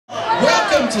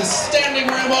Welcome to Standing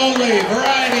Room Only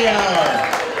Variety Hour.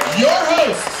 Your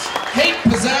hosts, Kate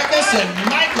Pazakis and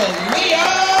Michael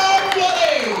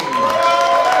Leon-Wooley.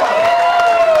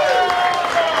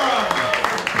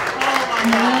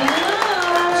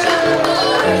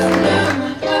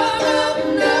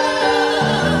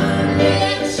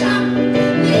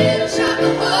 Little shop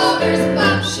of horrors,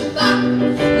 bop, shabop,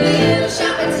 little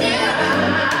shop of terror.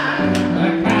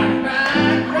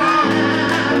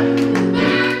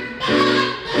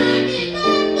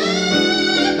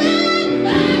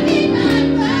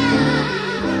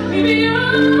 Maybe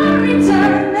I'll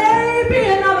return, maybe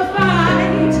another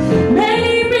fight.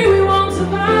 Maybe we won't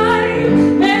survive.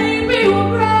 Maybe we'll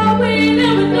grow, we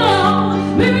never know.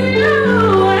 Maybe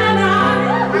you and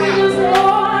I will just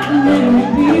ordinary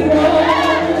people.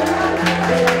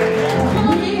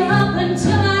 Hold me up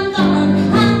until I'm gone.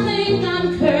 I think I'm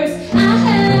cursed. I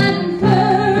had him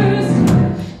first.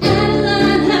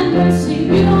 Adeline, have mercy.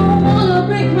 You don't wanna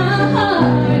break my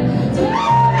heart.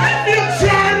 I feel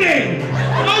charming!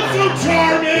 I'm so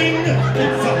charming!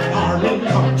 It's a Harlem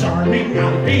come charming I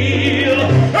feel!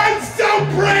 I'm so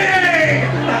pretty!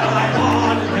 I'm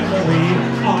on and believe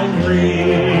I'm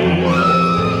real!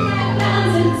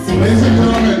 Ladies and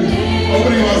gentlemen,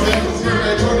 opening Los Angeles here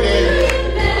May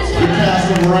 28th, the cast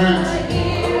of Rent.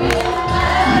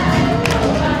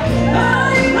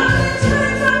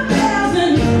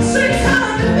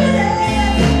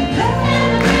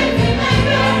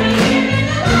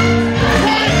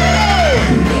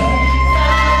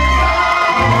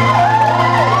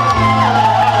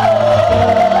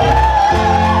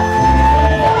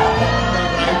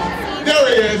 There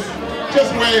he is.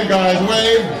 Just wave, guys,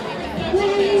 wave.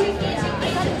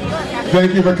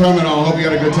 Thank you for coming all. Hope you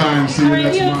had a good time. See you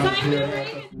next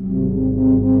month.